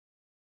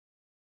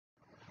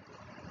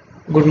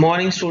Good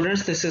morning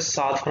students, this is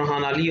Saad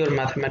Farhan Ali, your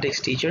mathematics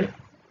teacher.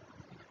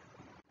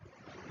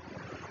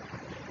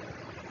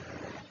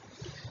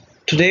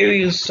 Today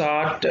we will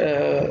start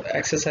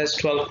exercise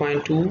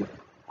 12.2,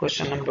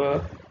 question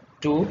number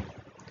 2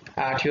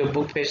 at your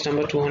book page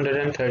number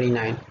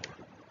 239.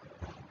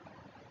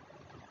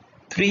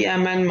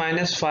 3mn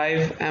minus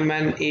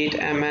 5mn,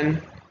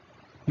 8mn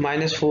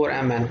minus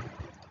 4mn.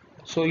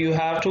 So you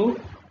have to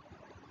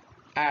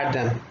add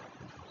them.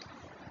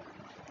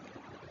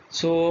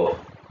 So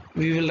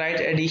we will write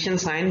addition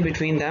sign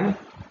between them,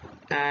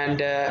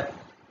 and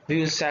we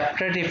will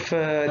separate if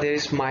there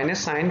is minus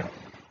sign.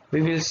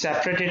 We will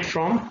separate it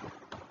from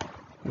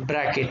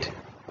bracket,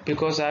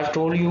 because I have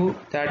told you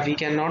that we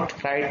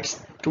cannot write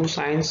two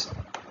signs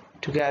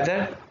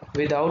together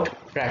without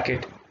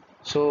bracket.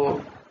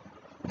 So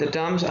the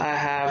terms I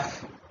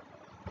have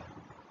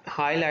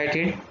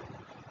highlighted,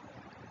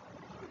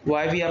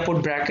 why we have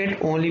put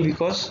bracket, only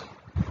because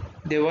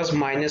there was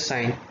minus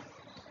sign.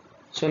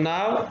 So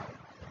now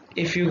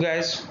if you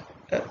guys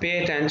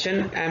pay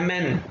attention,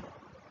 mn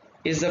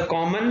is the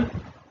common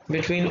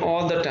between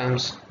all the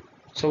terms.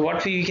 So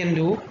what we can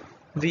do,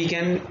 we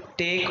can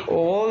take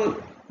all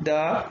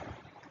the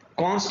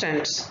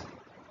constants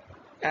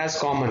as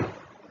common,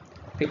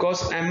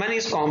 because mn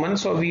is common.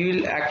 So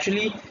we are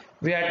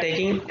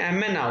taking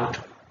mn out.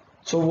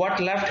 So what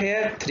left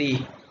here?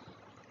 3.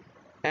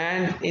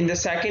 And in the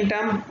second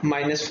term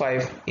minus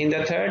 5, in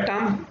the third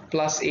term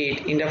plus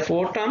 8, in the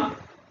fourth term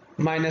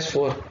minus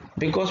 4,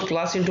 because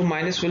plus into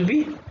minus will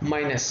be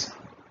minus.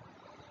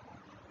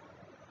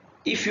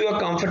 If you are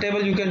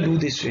comfortable, you can do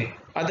this way,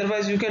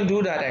 otherwise you can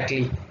do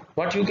directly.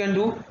 What you can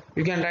do,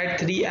 you can write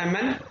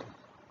 3mn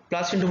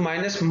plus into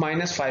minus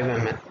minus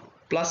 5mn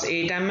plus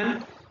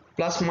 8mn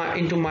plus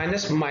into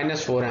minus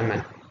minus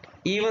 4mn.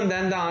 Even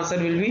then the answer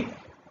will be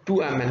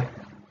 2mn.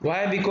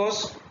 Why?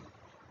 Because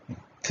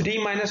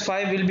 3 minus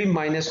 5 will be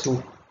minus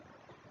 2,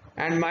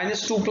 and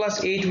minus 2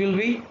 plus 8 will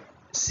be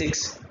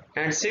 6,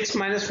 and 6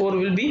 minus 4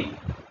 will be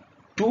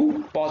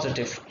 2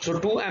 positive. So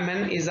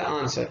 2mn is the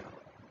answer.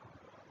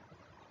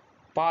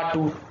 Part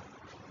 2,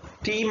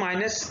 t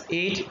minus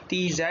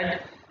 8tz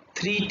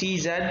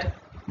 3tz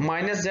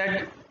minus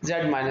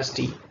z minus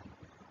t.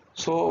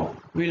 So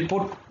we'll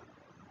put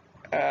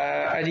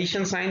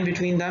addition sign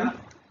between them.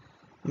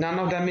 None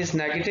of them is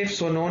negative,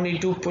 so no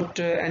need to put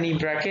any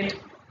bracket.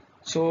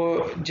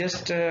 So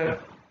just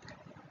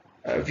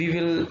we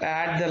will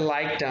add the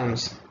like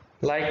terms,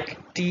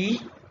 like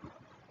t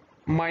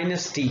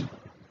minus t.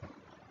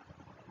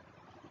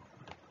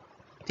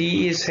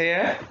 T is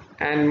here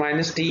and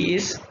minus t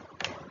is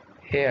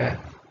here.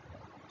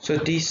 So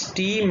this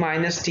t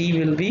minus t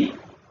will be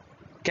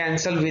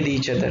cancelled with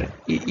each other.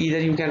 Either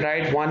you can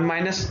write 1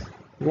 minus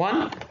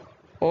 1,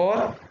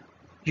 or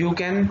you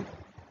can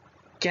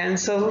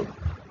cancel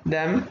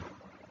them,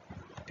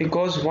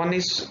 because one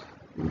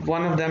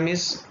of them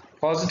is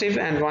positive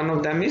and one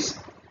of them is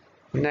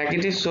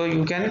negative, so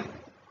you can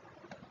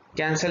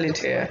cancel it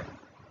here.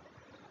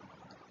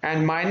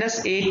 And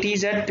minus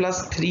 8tz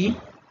plus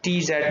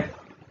 3tz,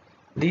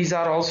 these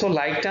are also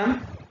like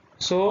term.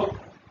 So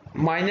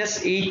minus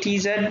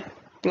 8tz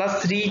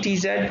plus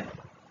 3tz,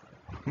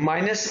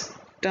 minus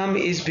term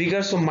is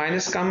bigger, so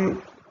minus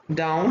come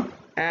down,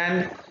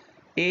 and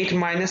 8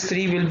 minus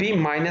 3 will be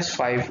minus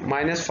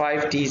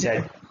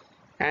 5tz,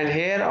 and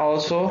here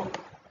also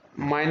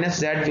minus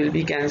z will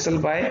be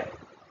cancelled by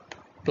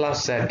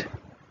plus z.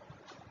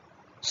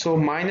 So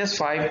minus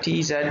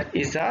 5tz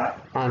is the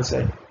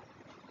answer.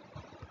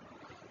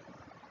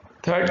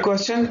 Third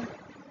question,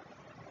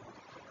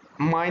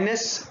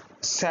 minus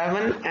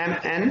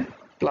 7mn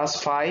plus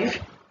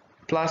 5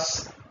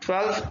 plus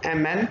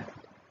 12mn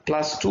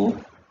plus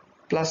 2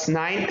 plus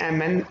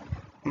 9mn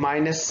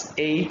minus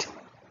 8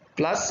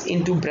 plus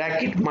into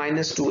bracket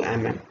minus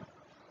 2mn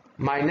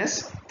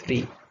minus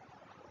 3.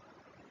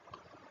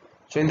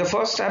 So in the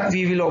first step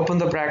we will open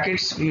the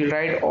brackets, we will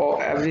write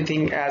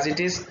everything as it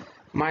is.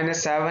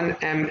 Minus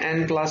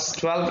 7mn plus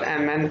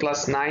 12mn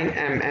plus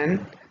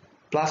 9mn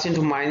plus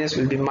into minus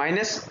will be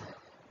minus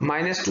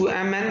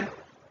 2mn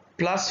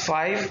plus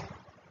 5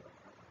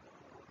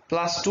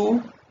 plus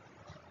 2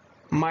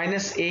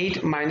 minus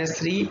 8 minus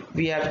 3.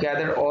 We have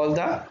gathered all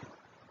the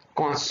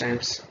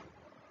constants.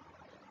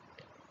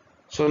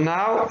 So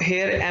now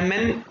here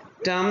mn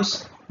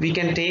terms, we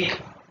can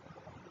take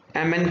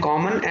mn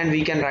common and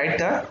we can write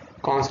the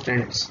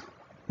constants.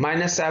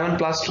 Minus 7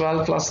 plus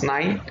 12 plus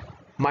 9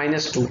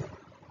 minus 2,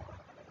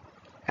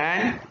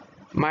 and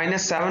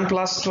minus 7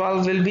 plus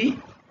 12 will be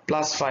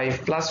plus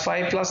 5, plus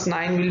 5 plus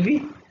 9 will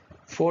be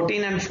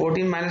 14, and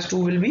 14 minus 2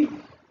 will be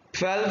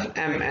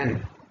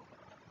 12mn,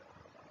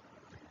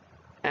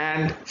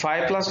 and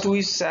 5 plus 2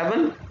 is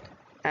 7,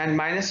 and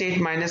minus 8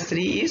 minus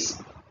 3 is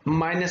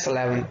minus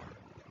 11.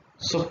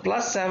 So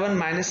plus 7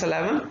 minus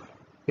 11,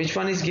 which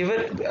one is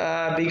given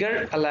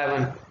bigger?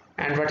 11.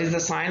 And what is the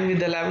sign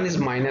with 11 is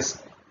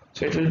minus,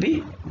 so it will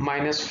be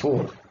minus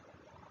 4.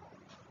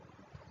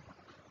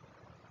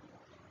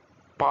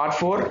 Part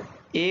 4,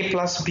 a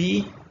plus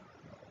b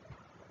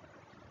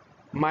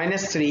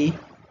minus 3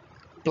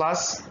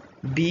 plus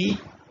b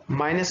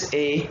minus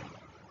a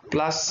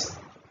plus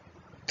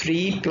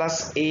 3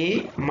 plus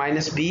a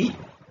minus b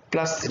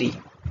plus 3.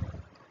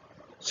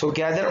 So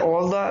gather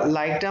all the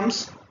like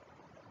terms,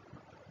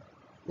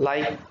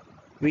 like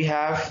we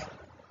have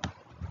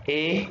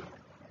a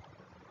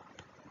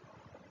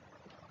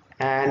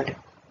and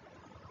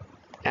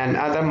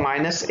another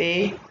minus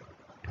a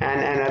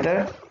and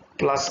another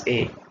plus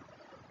a.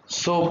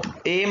 So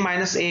a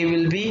minus a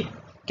will be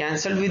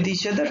cancelled with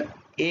each other,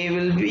 a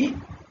will be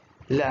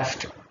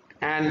left,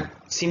 and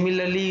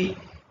similarly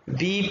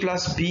b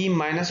plus b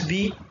minus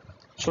b,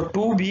 so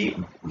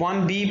 2b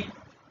 1b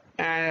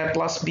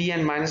plus b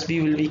and minus b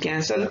will be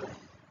cancelled,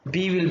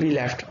 b will be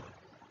left.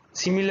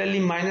 Similarly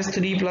minus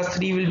 3 plus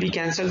 3 will be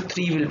cancelled,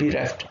 3 will be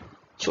left.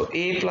 So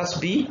a plus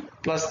b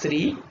plus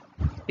 3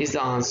 is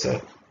the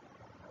answer.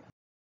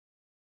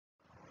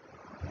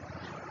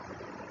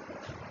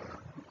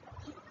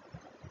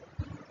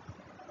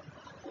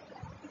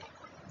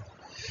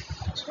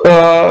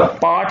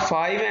 Part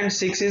 5 and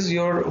 6 is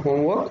your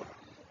homework,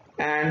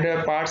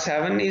 and part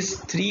 7 is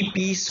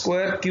 3p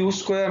square q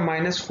square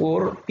minus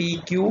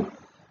 4pq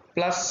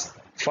plus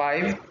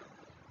 5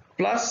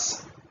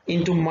 plus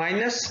into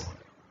minus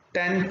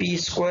 10p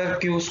square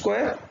q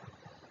square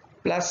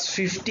plus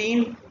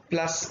 15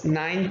 plus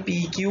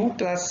 9pq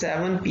plus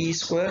 7p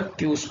square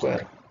q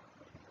square.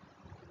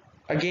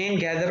 Again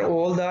gather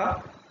all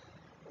the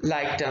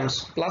like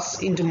terms,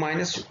 plus into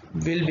minus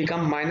will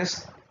become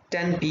minus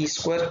 10p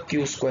square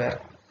q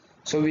square.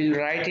 So we'll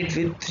write it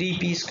with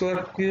 3p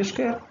square q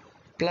square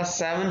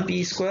plus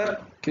 7p square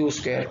q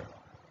square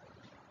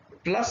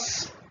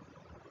plus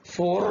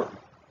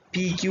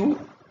 4pq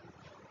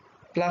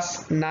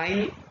plus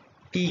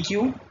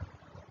 9pq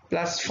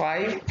plus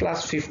 5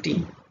 plus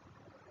 15.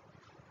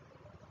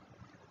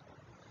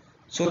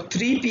 So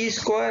 3p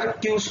square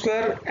q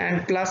square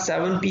and plus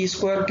 7p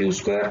square q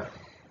square,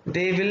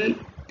 they will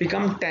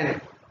become 10.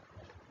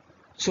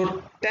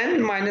 So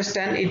 10 minus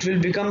 10, it will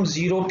become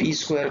 0p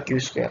square q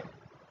square,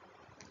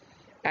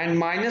 and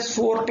minus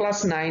 4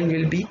 plus 9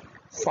 will be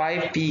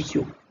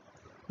 5pq,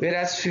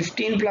 whereas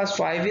 15 plus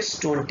 5 is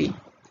 20.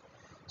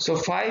 So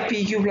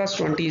 5pq plus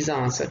 20 is the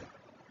answer.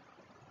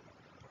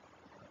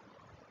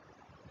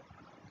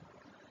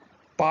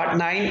 Part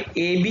 9,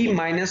 ab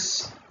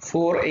minus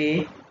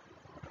 4a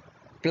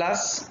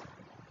plus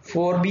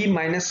 4b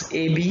minus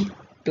ab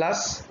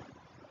plus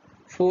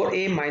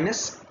 4a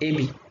minus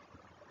ab.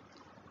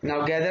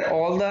 Now gather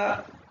all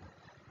the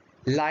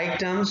like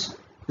terms,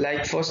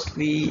 like first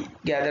we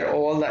gather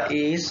all the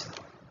a's,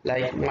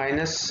 like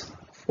minus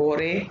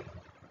 4a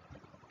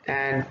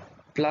and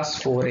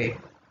plus 4a,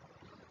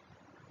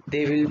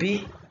 they will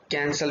be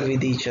cancelled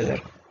with each other.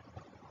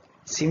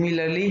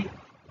 Similarly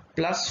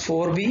plus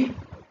 4b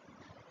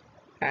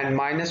and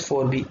minus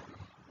 4b,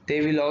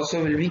 they will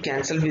also be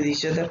cancelled with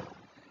each other,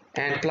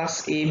 and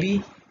plus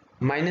ab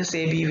minus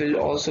ab will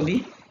also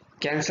be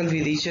cancelled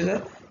with each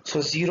other.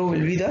 So 0 will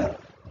be the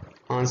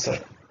answer.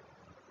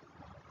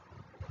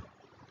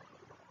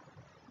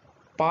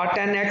 Part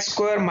 10, x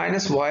square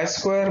minus y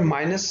square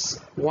minus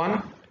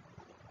 1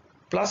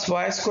 plus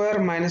y square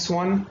minus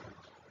 1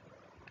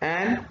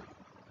 and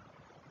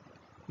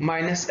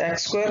minus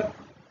x square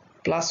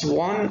plus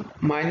 1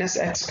 minus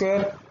x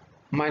square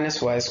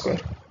minus y square.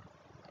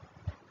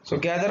 So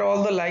gather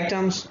all the like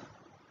terms,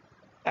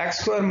 x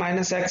square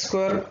minus x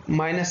square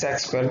minus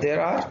x square.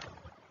 There are,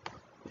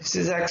 this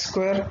is x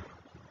square,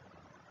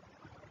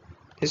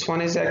 this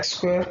one is x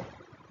square,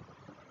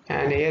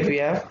 and here we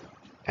have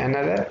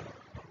another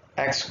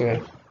x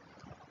square.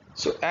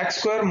 So x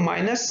square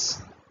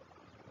minus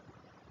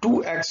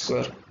 2x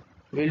square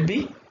will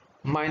be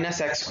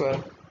minus x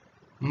square,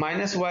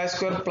 minus y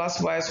square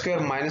plus y square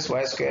minus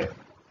y square.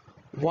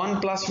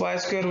 1 plus y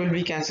square will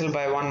be cancelled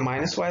by 1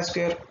 minus y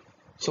square.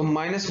 So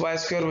minus y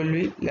square will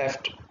be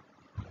left.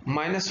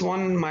 Minus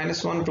 1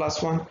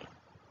 plus 1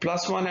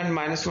 plus 1 and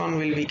minus 1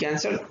 will be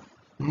cancelled.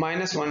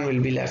 Minus 1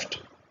 will be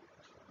left.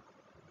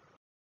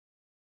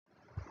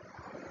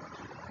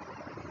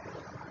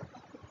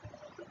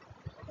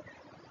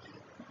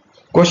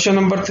 Question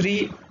number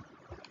 3,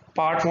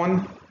 part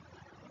 1,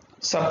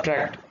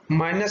 subtract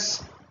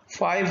minus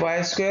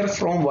 5y square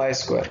from y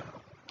square.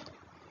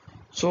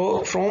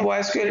 So from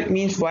y square, it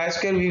means y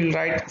square we will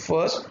write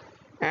first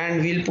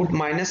and we'll put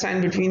minus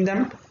sign between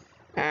them,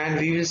 and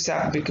we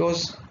will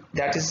because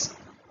that is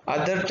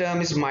other term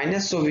is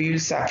minus, so we will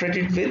separate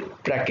it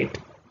with bracket.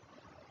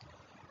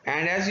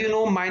 And as you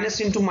know, minus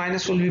into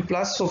minus will be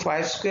plus, so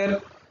 5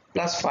 square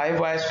plus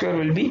 5y square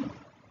will be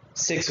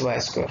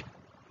 6y square.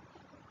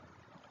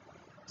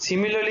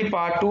 Similarly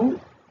part 2,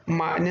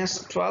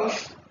 minus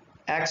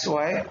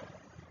 12xy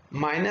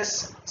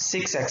minus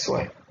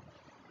 6xy.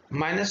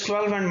 Minus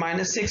 12 and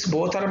minus 6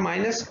 both are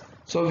minus,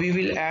 so we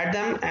will add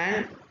them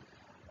and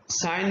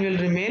sign will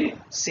remain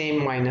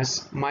same,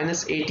 minus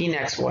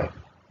 18xy.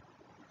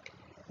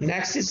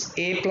 Next is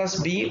a plus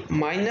b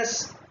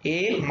minus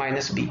a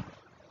minus b.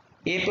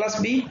 A plus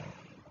b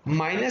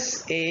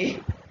minus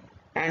a,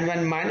 and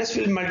when minus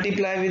will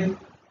multiply with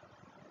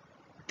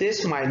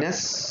this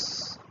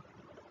minus,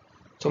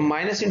 So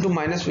minus into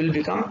minus will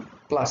become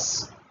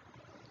plus.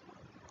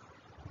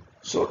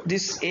 So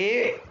this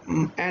a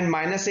and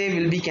minus a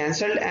will be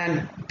cancelled,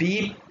 and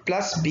b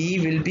plus b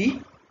will be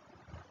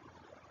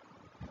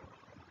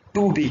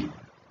 2b.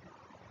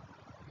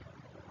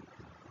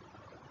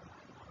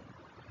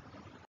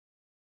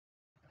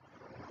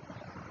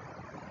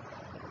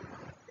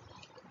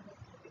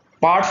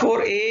 Part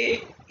 4,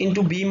 a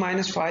into b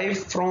minus 5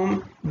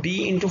 from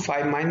b into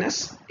 5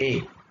 minus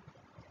a.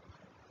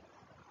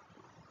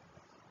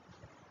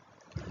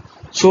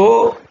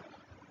 So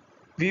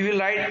we will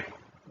write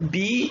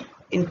b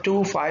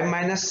into 5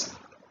 minus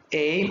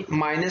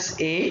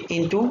a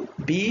into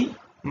b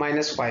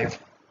minus 5.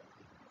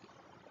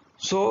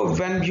 So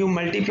when you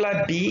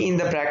multiply b in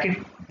the bracket,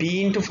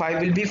 b into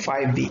 5 will be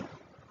 5b,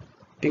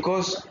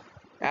 because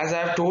as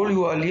I have told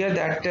you earlier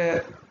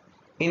that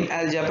in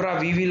algebra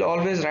we will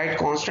always write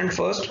constant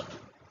first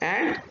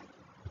and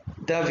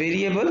the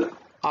variable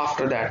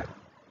after that.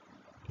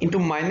 Into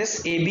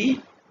minus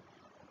ab,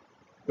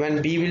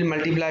 when b will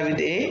multiply with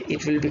a,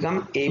 it will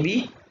become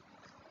ab.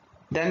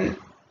 Then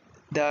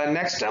the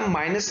next term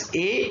minus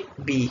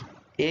ab,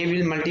 a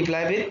will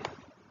multiply with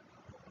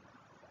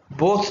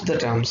both the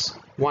terms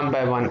one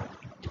by one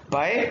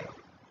by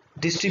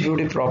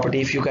distributive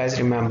property, if you guys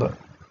remember.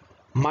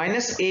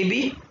 Minus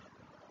ab,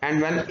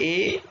 and when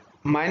a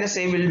minus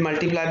a will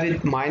multiply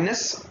with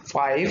minus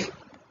 5,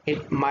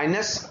 it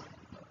minus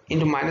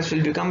into minus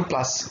will become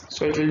plus,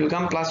 so it will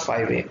become plus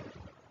 5a.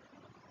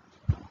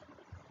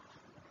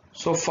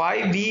 So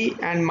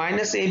 5b and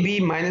minus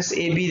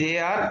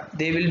ab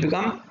they will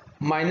become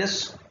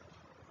minus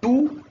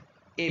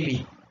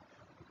 2ab,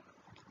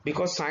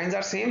 because signs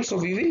are same, so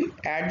we will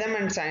add them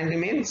and sign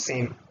remain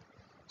same.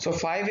 So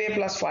 5a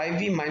plus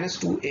 5b minus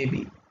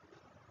 2ab.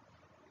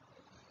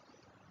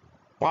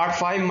 Part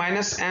 5,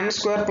 minus m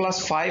square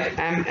plus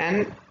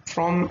 5mn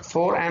from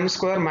 4m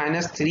square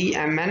minus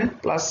 3mn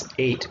plus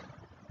 8.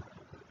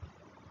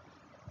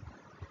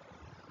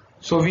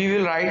 So we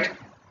will write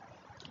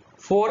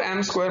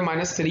 4m square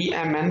minus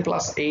 3mn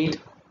plus 8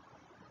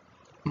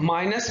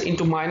 minus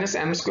into minus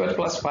m square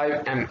plus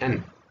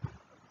 5mn.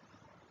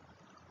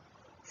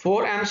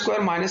 4m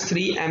square minus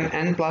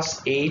 3mn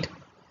plus 8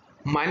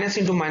 minus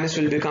into minus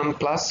will become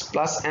plus,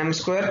 plus m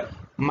square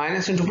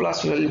minus into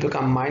plus will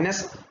become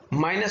minus,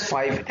 minus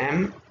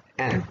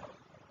 5mn.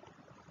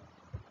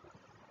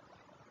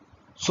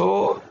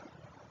 So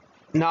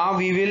now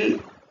we will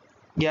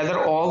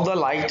gather all the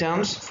like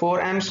terms.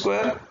 4m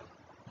square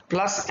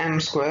plus m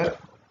square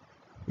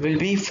will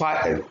be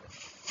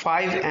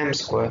 5m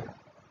square,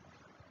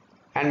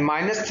 and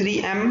minus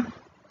 3m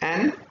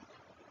and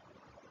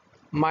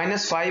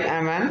minus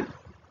 5mn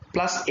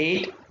plus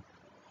 8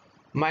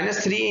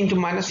 minus 3 into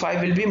minus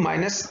 5 will be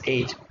minus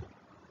 8.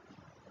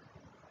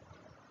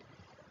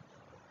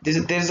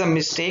 There is a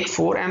mistake.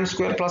 4m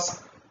square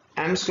plus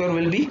m square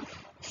will be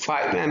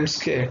 5m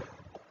square.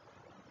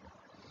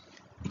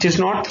 It is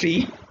not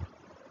 3.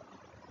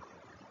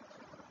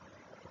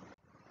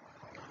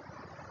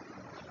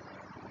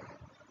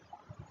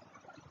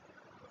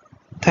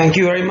 Thank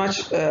you very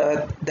much.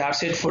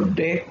 That's it for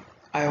today.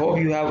 I hope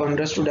you have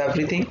understood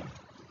everything.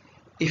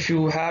 If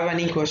you have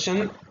any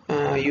question,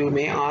 you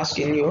may ask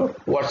in your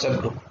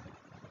WhatsApp group.